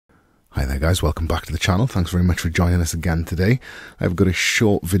Hi there guys, welcome back to the channel. Thanks very much for joining us again today. I've got a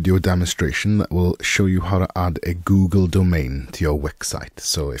short video demonstration that will show you how to add a Google domain to your Wix site.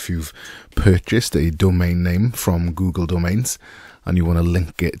 So if you've purchased a domain name from Google Domains and you want to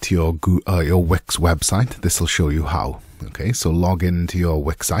link it to your Wix website, this will show you how. Okay, so log into your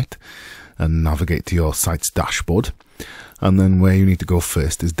Wix site and navigate to your site's dashboard. And then where you need to go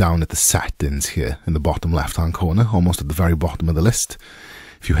first is down at the settings here in the bottom left hand corner, almost at the very bottom of the list.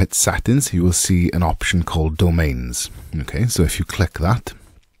 If you hit settings, you will see an option called domains. Okay, so if you click that,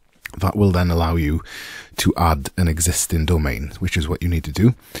 that will then allow you to add an existing domain, which is what you need to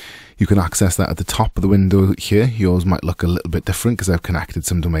do. You can access that at the top of the window here. Yours might look a little bit different because I've connected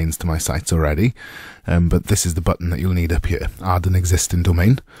some domains to my sites already. But this is the button that you'll need up here, add an existing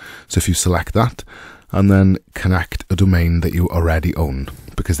domain. So if you select that and then connect a domain that you already own,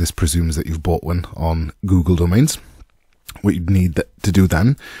 because this presumes that you've bought one on Google Domains. What you need to do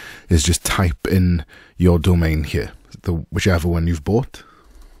then is just type in your domain here, whichever one you've bought.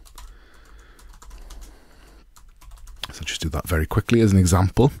 So just do that very quickly as an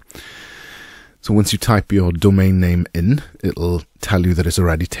example. So once you type your domain name in, it'll tell you that it's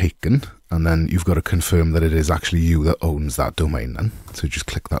already taken, and then you've got to confirm that it is actually you that owns that domain then. So just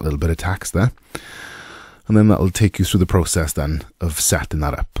click that little bit of text there. And then that'll take you through the process then of setting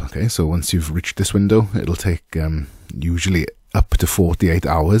that up. Okay, so once you've reached this window, it'll take usually up to 48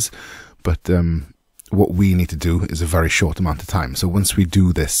 hours. But what we need to do is a very short amount of time. So once we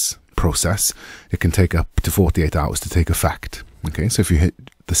do this process, it can take up to 48 hours to take effect. Okay, so if you hit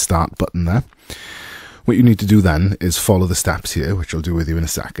the start button there, what you need to do then is follow the steps here, which I'll do with you in a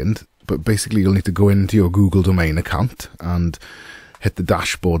second. But basically you'll need to go into your Google domain account and hit the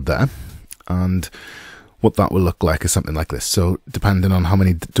dashboard there. And what that will look like is something like this. So depending on how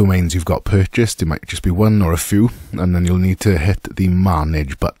many domains you've got purchased, it might just be one or a few, and then you'll need to hit the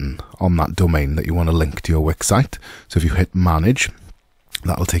manage button on that domain that you want to link to your Wix site. So if you hit manage,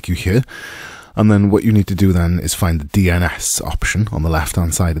 that'll take you here. And then what you need to do then is find the DNS option on the left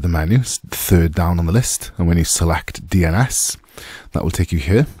hand side of the menu, third down on the list. And when you select DNS, that will take you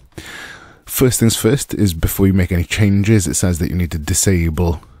here. First things first is before you make any changes, it says that you need to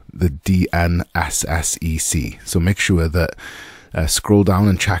disable the DNSSEC. So make sure that scroll down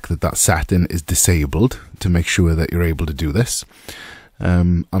and check that that setting is disabled to make sure that you're able to do this.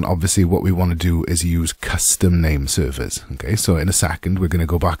 And obviously what we want to do is use custom name servers. Okay, so in a second we're going to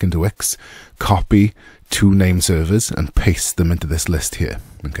go back into Wix, copy 2 name servers and paste them into this list here.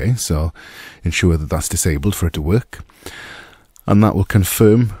 Okay, so ensure that that's disabled for it to work, and that will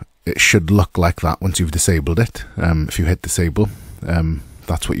confirm it should look like that once you've disabled it. If you hit disable,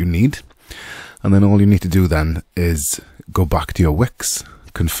 that's what you need. And then all you need to do then is go back to your Wix,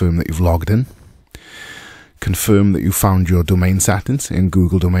 confirm that you've logged in, confirm that you found your domain settings in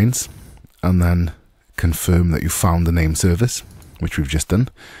Google Domains, and then confirm that you found the name servers, which we've just done.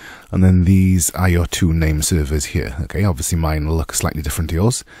 And then these are your 2 name servers here. Okay, obviously mine will look slightly different to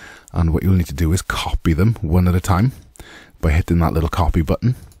yours, and what you'll need to do is copy them one at a time by hitting that little copy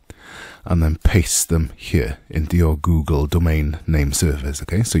button, and then paste them here into your Google domain name servers.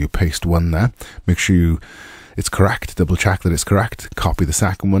 Okay, so you paste one there, make sure it's correct, double check that it's correct, copy the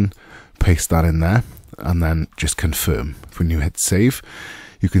second one, paste that in there, and then just confirm. When you hit save,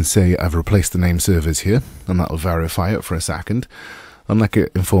 you can say I've replaced the name servers here, and that'll verify it for a second. And like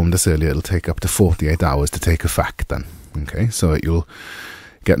it informed us earlier, it'll take up to 48 hours to take effect then. Okay, so you'll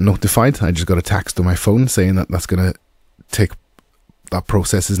get notified. I just got a text on my phone saying that that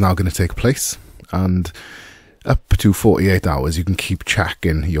process is now going to take place, and up to 48 hours you can keep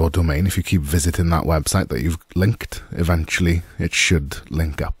checking your domain. If you keep visiting that website that you've linked, eventually it should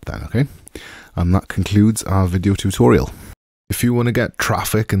link up then. Okay, and that concludes our video tutorial. If you want to get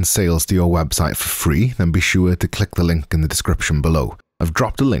traffic and sales to your website for free, then be sure to click the link in the description below. I've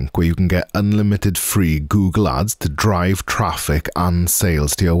dropped a link where you can get unlimited free Google ads to drive traffic and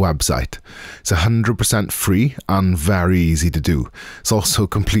sales to your website. It's 100% free and very easy to do. It's also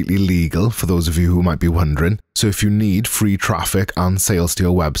completely legal for those of you who might be wondering. So if you need free traffic and sales to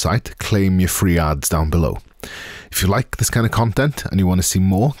your website, claim your free ads down below. If you like this kind of content and you want to see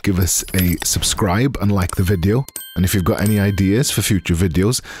more, give us a subscribe and like the video. And if you've got any ideas for future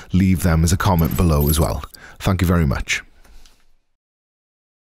videos, leave them as a comment below as well. Thank you very much.